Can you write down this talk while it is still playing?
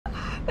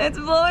It's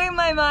blowing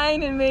my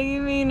mind and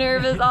making me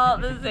nervous all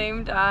at the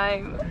same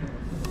time.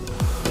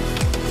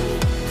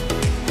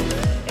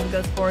 It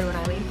goes forward when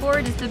I lean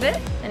forward just a bit,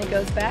 and it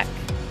goes back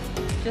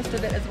just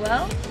a bit as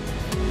well.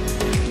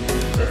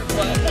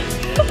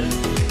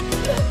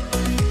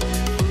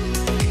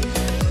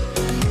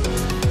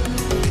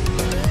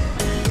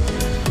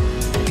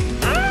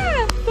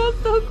 Ah,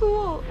 that's so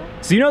cool.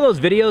 So you know those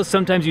videos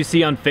sometimes you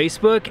see on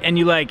Facebook and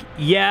you like,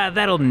 yeah,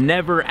 that'll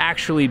never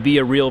actually be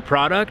a real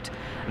product?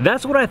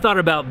 That's what I thought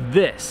about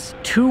this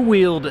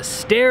two-wheeled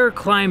stair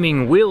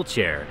climbing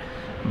wheelchair.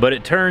 But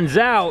it turns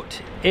out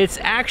it's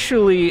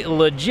actually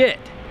legit.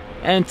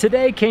 And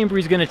today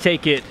Cambry's gonna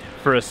take it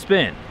for a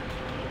spin.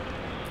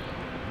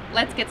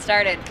 Let's get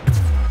started.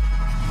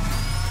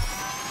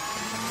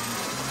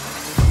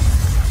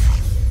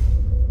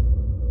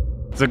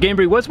 So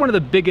Cambry, what's one of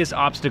the biggest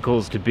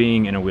obstacles to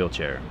being in a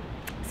wheelchair?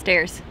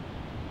 Stairs.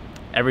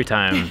 Every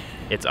time,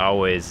 it's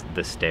always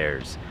the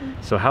stairs.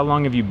 So how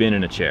long have you been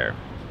in a chair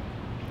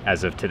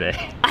as of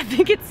today? I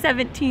think it's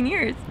 17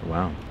 years.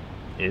 Wow.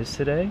 Is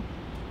today?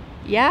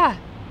 Yeah.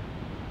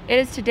 It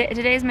is today.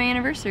 Today's my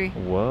anniversary.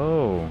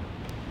 Whoa.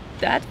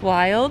 That's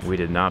wild. We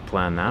did not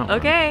plan that one.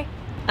 Okay.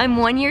 I'm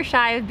 1 year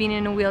shy of being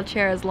in a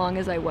wheelchair as long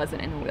as I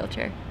wasn't in a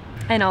wheelchair.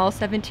 And all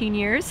 17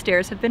 years,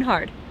 stairs have been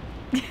hard.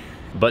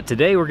 But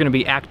today we're gonna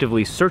be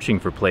actively searching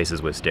for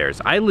places with stairs.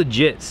 I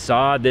legit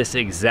saw this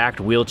exact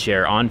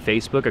wheelchair on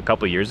Facebook a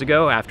couple years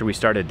ago after we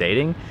started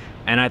dating,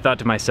 and I thought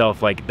to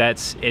myself, like,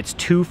 it's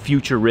too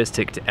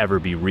futuristic to ever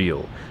be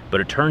real. But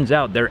it turns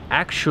out they're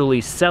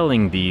actually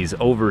selling these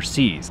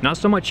overseas. Not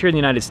so much here in the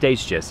United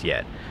States just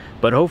yet,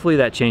 but hopefully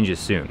that changes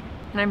soon.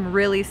 And I'm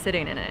really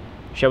sitting in it.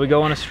 Shall we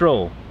go on a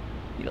stroll?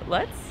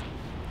 Let's.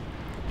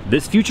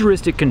 This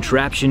futuristic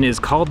contraption is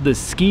called the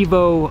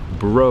Skivo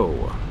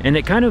Bro, and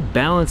it kind of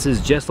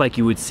balances just like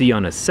you would see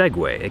on a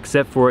Segway,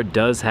 except for it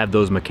does have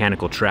those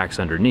mechanical tracks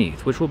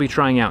underneath, which we'll be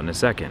trying out in a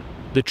second.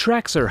 The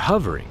tracks are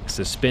hovering,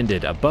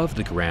 suspended above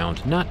the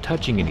ground, not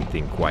touching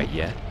anything quite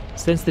yet,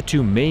 since the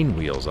two main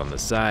wheels on the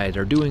side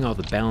are doing all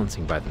the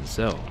balancing by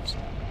themselves.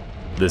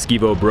 The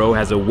Skivo Bro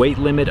has a weight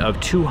limit of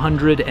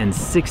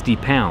 260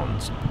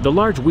 pounds. The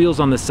large wheels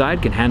on the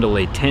side can handle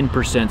a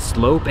 10%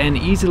 slope and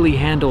easily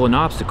handle an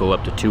obstacle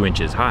up to 2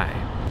 inches high,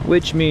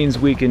 which means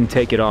we can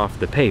take it off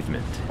the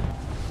pavement.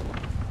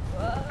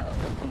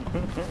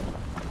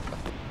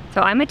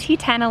 So I'm a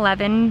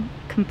T10-11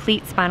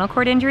 complete spinal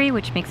cord injury,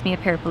 which makes me a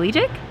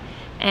paraplegic,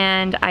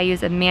 and I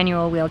use a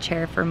manual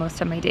wheelchair for most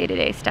of my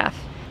day-to-day stuff.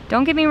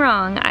 Don't get me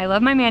wrong, I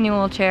love my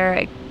manual chair.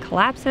 It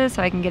collapses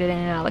so I can get it in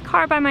and out of the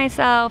car by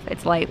myself.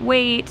 It's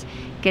lightweight,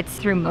 gets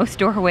through most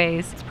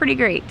doorways. It's pretty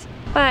great,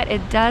 but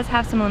it does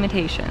have some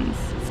limitations,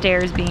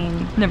 stairs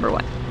being number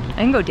one.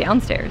 I can go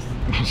downstairs.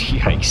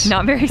 Yikes.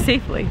 Not very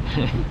safely.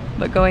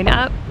 But going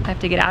up, I have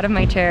to get out of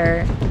my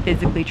chair,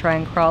 physically try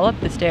and crawl up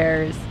the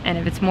stairs, and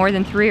if it's more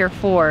than 3 or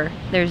 4,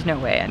 there's no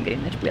way I'm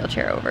getting the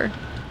wheelchair over.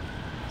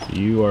 So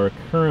you are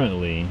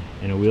currently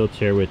in a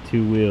wheelchair with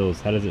 2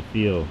 wheels. How does it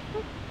feel?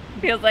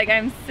 Feels like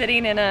I'm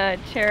sitting in a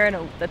chair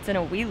that's in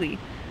a wheelie.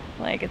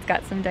 Like it's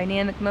got some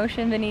dynamic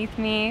motion beneath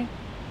me.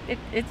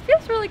 It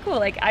feels really cool.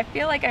 Like I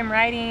feel like I'm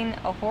riding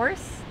a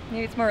horse.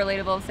 Maybe it's more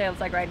relatable to say it's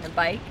like riding a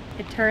bike.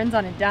 It turns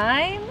on a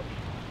dime.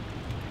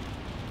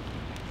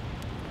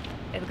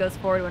 It goes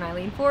forward when I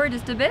lean forward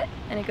just a bit,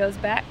 and it goes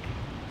back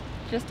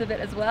just a bit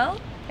as well.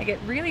 Like it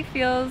really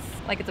feels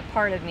like it's a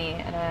part of me,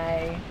 and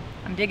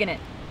I'm digging it.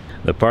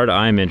 The part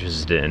I'm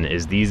interested in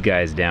is these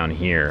guys down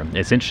here.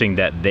 It's interesting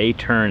that they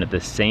turn at the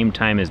same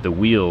time as the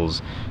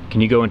wheels. Can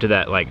you go into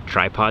that like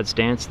tripod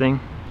stance thing?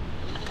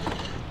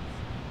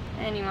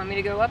 And you want me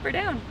to go up or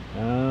down?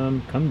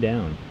 Come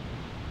down.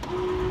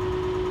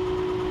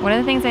 One of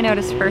the things I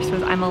noticed first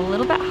was I'm a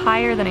little bit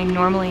higher than I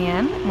normally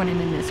am when I'm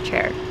in this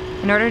chair.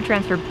 In order to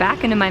transfer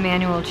back into my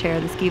manual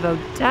chair, the Skivo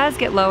does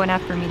get low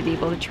enough for me to be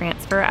able to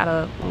transfer at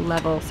a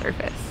level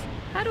surface.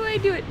 How do I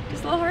do it?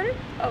 Just a little harder?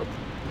 Oh.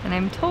 And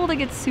I'm told it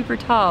gets super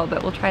tall,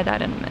 but we'll try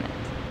that in a minute.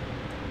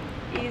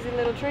 Easy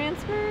little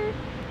transfer.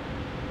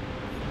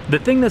 The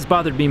thing that's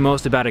bothered me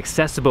most about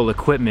accessible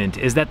equipment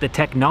is that the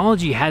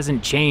technology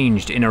hasn't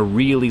changed in a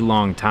really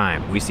long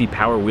time. We see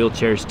power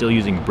wheelchairs still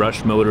using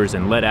brush motors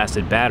and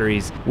lead-acid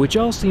batteries, which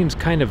all seems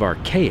kind of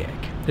archaic,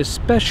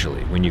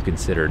 especially when you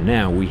consider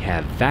now we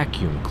have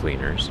vacuum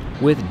cleaners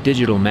with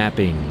digital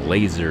mapping,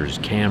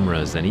 lasers,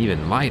 cameras, and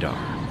even LiDAR.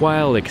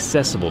 While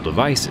accessible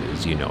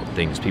devices, you know,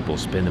 things people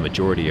spend the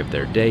majority of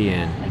their day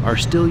in, are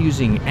still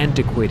using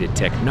antiquated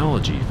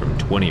technology from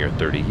 20 or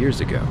 30 years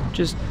ago.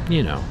 Just,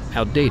 you know,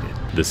 outdated.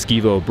 The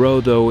Skivo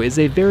Bro, though, is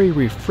a very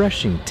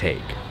refreshing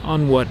take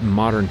on what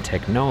modern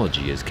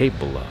technology is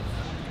capable of.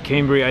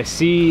 Cambry, I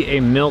see a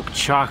milk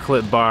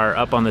chocolate bar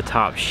up on the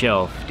top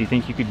shelf. Do you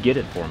think you could get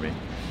it for me?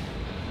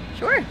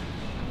 Sure.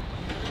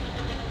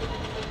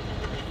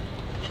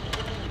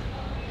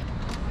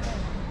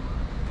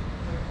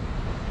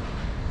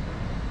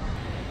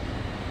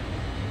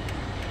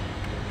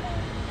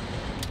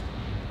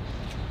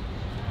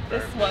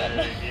 This one.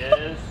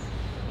 Yes.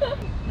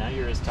 Now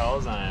you're as tall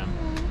as I am.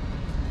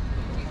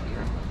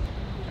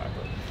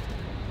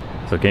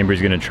 So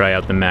Cambry's gonna try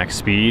out the max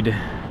speed.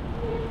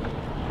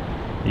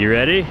 You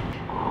ready?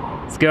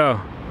 Let's go.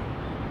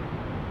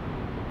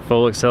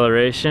 Full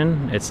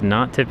acceleration. It's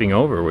not tipping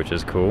over, which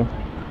is cool.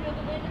 Feel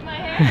the wind in my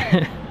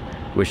hair.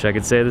 Wish I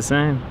could say the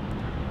same.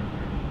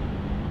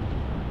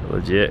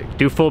 Legit.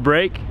 Do full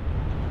brake.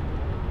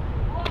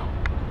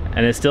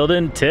 And it still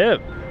didn't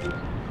tip.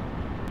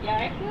 Yeah,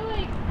 I feel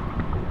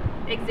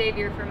like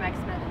Xavier from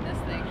X-Men in this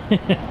thing.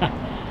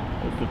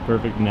 That's the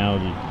perfect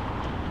analogy.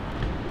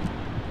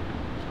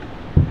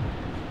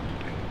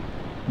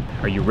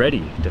 Are you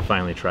ready to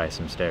finally try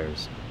some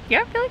stairs? Yeah,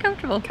 I'm feeling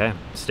comfortable. Okay,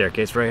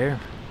 staircase right here.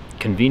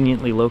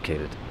 Conveniently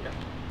located.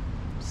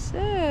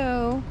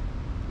 So,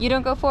 you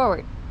don't go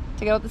forward.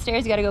 To go up the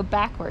stairs, you gotta go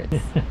backwards.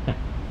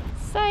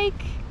 Psych.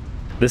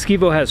 The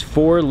Skevo has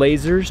 4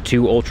 lasers,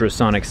 2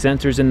 ultrasonic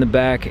sensors in the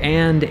back,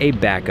 and a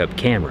backup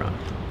camera.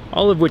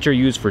 All of which are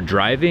used for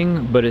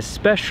driving, but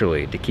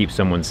especially to keep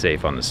someone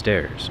safe on the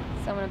stairs.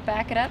 So I'm gonna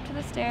back it up to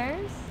the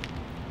stairs.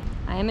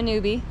 I am a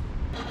newbie.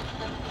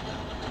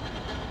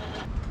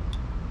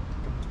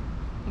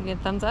 You get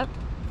a thumbs up?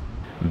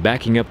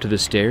 Backing up to the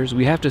stairs,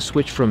 we have to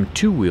switch from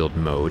 2-wheeled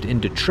mode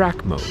into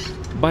track mode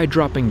by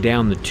dropping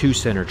down the 2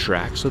 center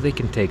tracks so they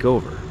can take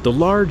over. The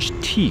large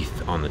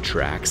teeth on the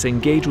tracks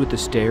engage with the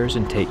stairs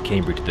and take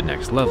Cambry to the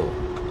next level,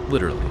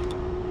 literally.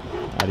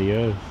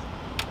 Adios.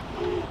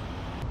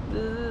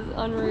 This is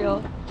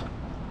unreal.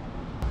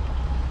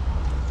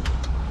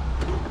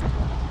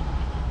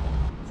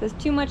 It says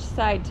too much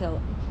side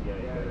tilt.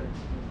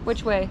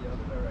 Which way?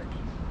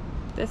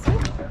 This way?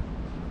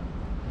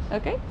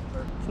 Okay.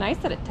 It's nice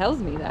that it tells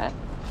me that.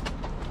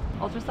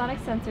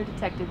 Ultrasonic sensor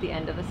detected the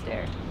end of the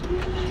stair.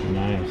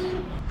 Nice.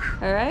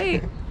 All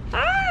right.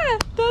 Ah,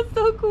 that's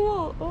so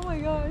cool. Oh my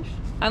gosh.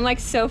 I'm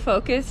like so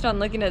focused on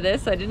looking at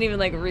this, I didn't even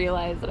like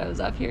realize that I was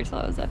up here till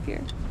I was up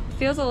here.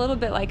 Feels a little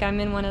bit like I'm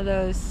in one of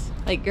those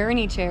like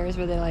gurney chairs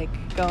where they're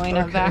like going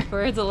up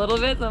backwards a little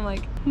bit. So I'm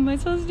like, am I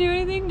supposed to do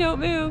anything? Don't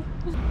move.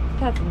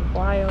 That's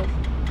wild.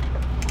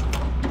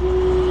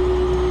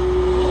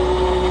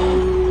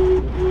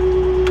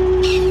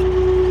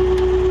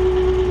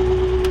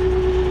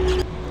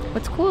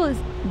 What's cool is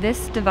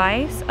this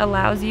device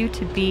allows you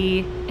to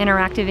be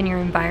interactive in your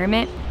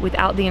environment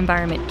without the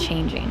environment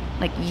changing.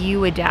 Like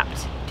you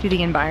adapt to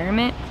the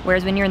environment,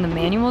 whereas when you're in the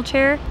manual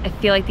chair, I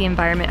feel like the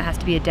environment has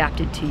to be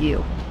adapted to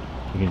you.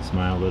 You can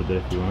smile a little bit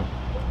if you want.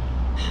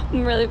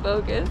 I'm really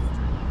focused.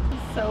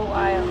 It's so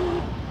wild.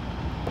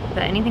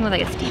 But anything with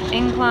like a steep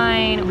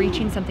incline,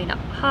 reaching something up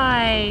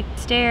high,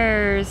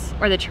 stairs,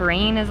 or the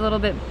terrain is a little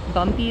bit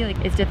bumpy, like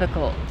it's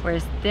difficult.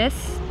 Whereas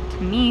this,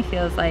 to me,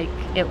 feels like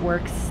it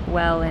works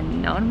well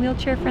in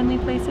non-wheelchair friendly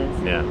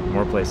places. Yeah,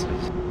 more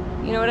places.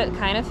 You know what it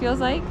kind of feels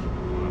like?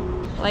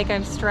 Like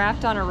I'm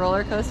strapped on a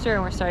roller coaster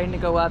and we're starting to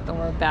go up and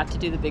we're about to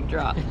do the big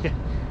drop.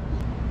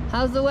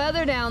 How's the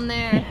weather down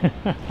there?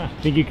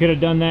 Think you could have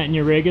done that in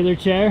your regular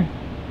chair?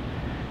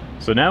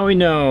 So now we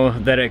know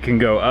that it can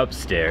go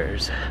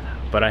upstairs,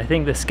 but I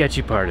think the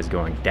sketchy part is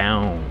going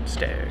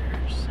downstairs.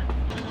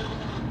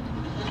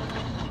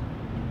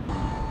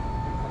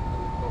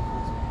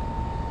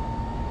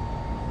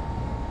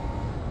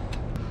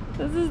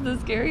 This is the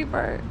scary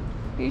part.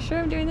 Are you sure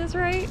I'm doing this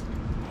right?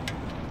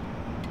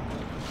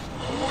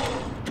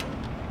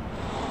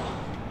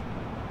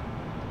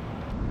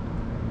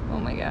 Oh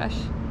my gosh.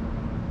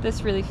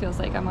 This really feels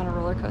like I'm on a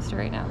roller coaster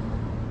right now.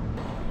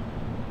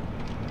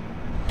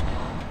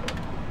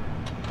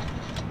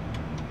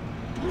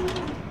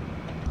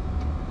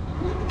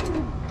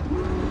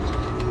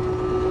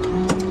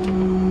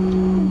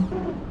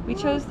 We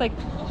chose like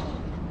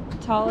the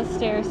tallest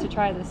stairs to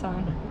try this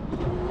on.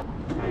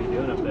 How are you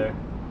doing up there?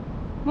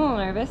 I'm a little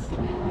nervous.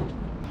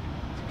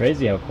 It's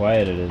crazy how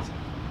quiet it is.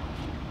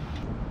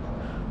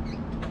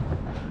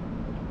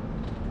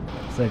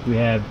 It's like we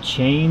have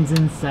chains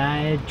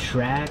inside,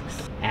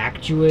 tracks,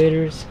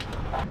 actuators.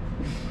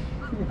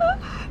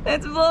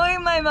 It's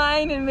blowing my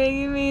mind and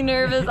making me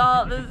nervous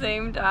all at the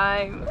same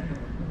time.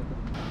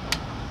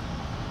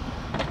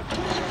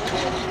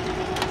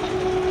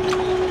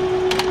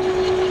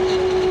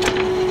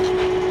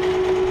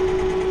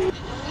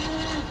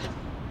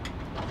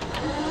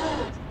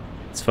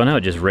 It's fun how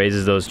it just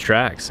raises those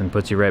tracks and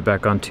puts you right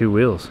back on 2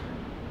 wheels.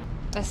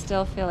 I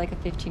still feel like a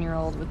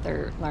 15-year-old with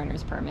their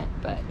learner's permit,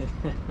 but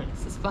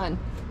this is fun.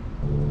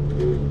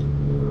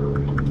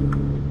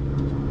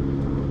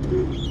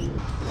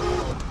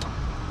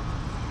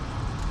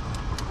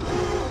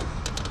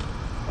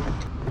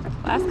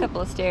 Last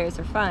couple of stairs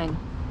are fun.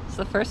 It's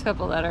the first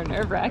couple that are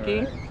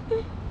nerve-wracking.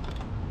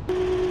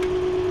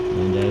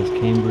 And as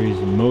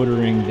Cambry's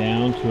motoring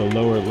down to a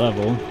lower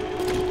level.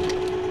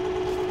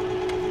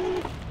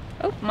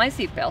 Oh, my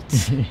seatbelt.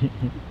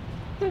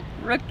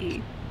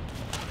 Rookie.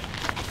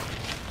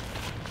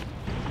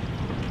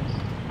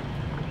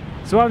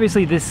 So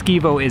obviously this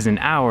Skevo isn't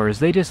ours,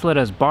 they just let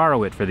us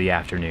borrow it for the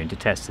afternoon to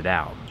test it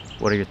out.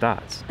 What are your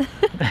thoughts?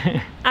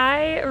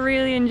 I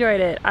really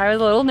enjoyed it. I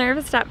was a little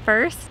nervous at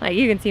first. Like,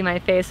 you can see my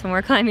face when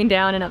we're climbing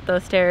down and up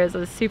those stairs. I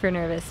was super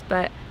nervous,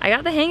 but I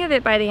got the hang of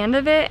it by the end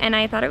of it, and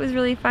I thought it was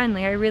really fun.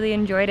 Like, I really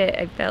enjoyed it.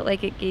 I felt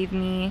like it gave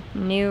me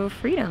new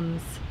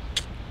freedoms.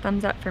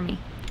 Thumbs up for me.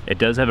 It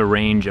does have a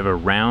range of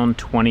around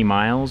 20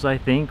 miles, I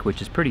think,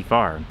 which is pretty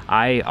far.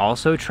 I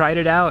also tried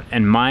it out,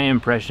 and my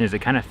impression is it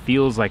kind of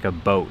feels like a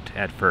boat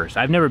at first.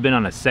 I've never been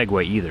on a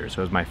Segway either,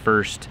 so it was my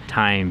first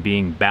time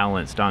being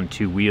balanced on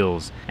two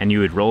wheels, and you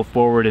would roll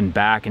forward and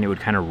back, and it would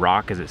kind of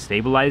rock as it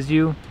stabilized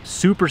you.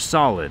 Super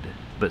solid,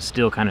 but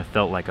still kind of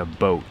felt like a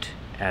boat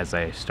as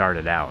I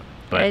started out.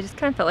 But I just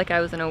kind of felt like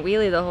I was in a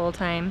wheelie the whole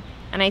time,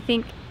 and I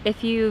think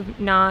if you've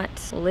not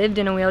lived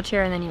in a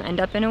wheelchair and then you end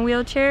up in a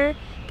wheelchair,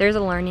 there's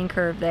a learning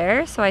curve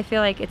there. So I feel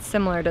like it's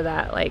similar to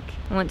that. Like,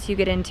 once you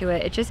get into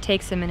it, it just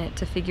takes a minute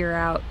to figure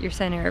out your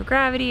center of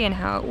gravity and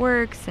how it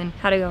works and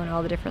how to go in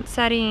all the different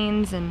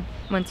settings. And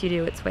once you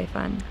do, it's way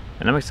fun.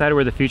 And I'm excited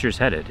where the future's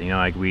headed. You know,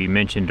 like we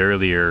mentioned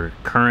earlier,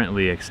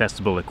 currently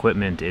accessible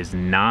equipment is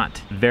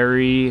not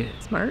very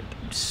smart.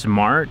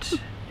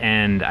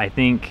 And I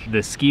think the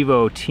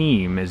Skivo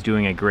team is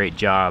doing a great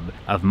job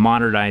of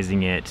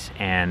modernizing it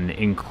and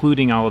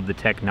including all of the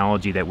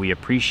technology that we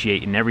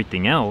appreciate in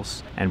everything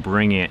else and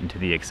bringing it into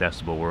the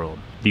accessible world.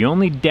 The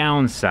only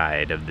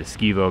downside of the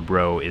Skivo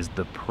Bro is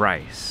the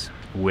price,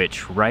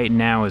 which right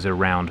now is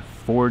around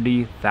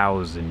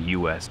 $40,000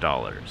 US.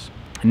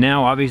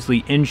 Now,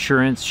 obviously,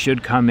 insurance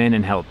should come in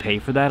and help pay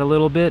for that a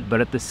little bit, but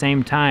at the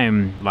same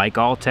time, like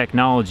all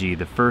technology,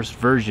 the first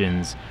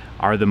versions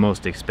are the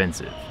most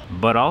expensive.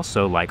 But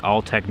also, like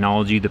all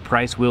technology, the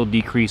price will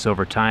decrease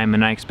over time,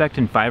 and I expect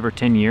in 5 or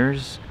 10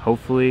 years,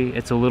 hopefully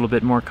it's a little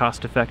bit more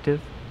cost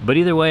effective. But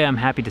either way, I'm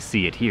happy to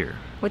see it here.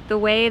 With the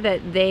way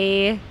that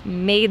they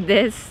made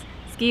this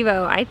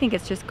Skivo, I think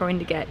it's just going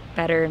to get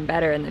better and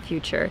better in the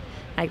future.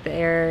 Like,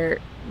 they're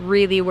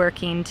really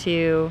working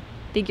to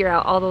figure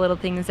out all the little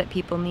things that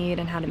people need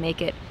and how to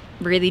make it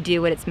really do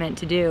what it's meant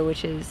to do,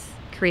 which is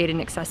create an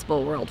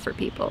accessible world for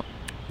people.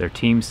 Their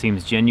team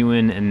seems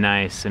genuine and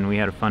nice, and we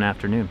had a fun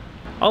afternoon.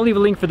 I'll leave a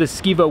link for the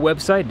Skivo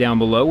website down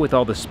below with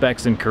all the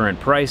specs and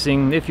current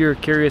pricing if you're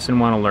curious and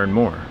want to learn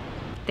more.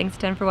 Thanks,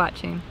 Ten, for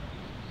watching.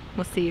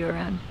 We'll see you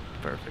around.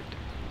 Perfect.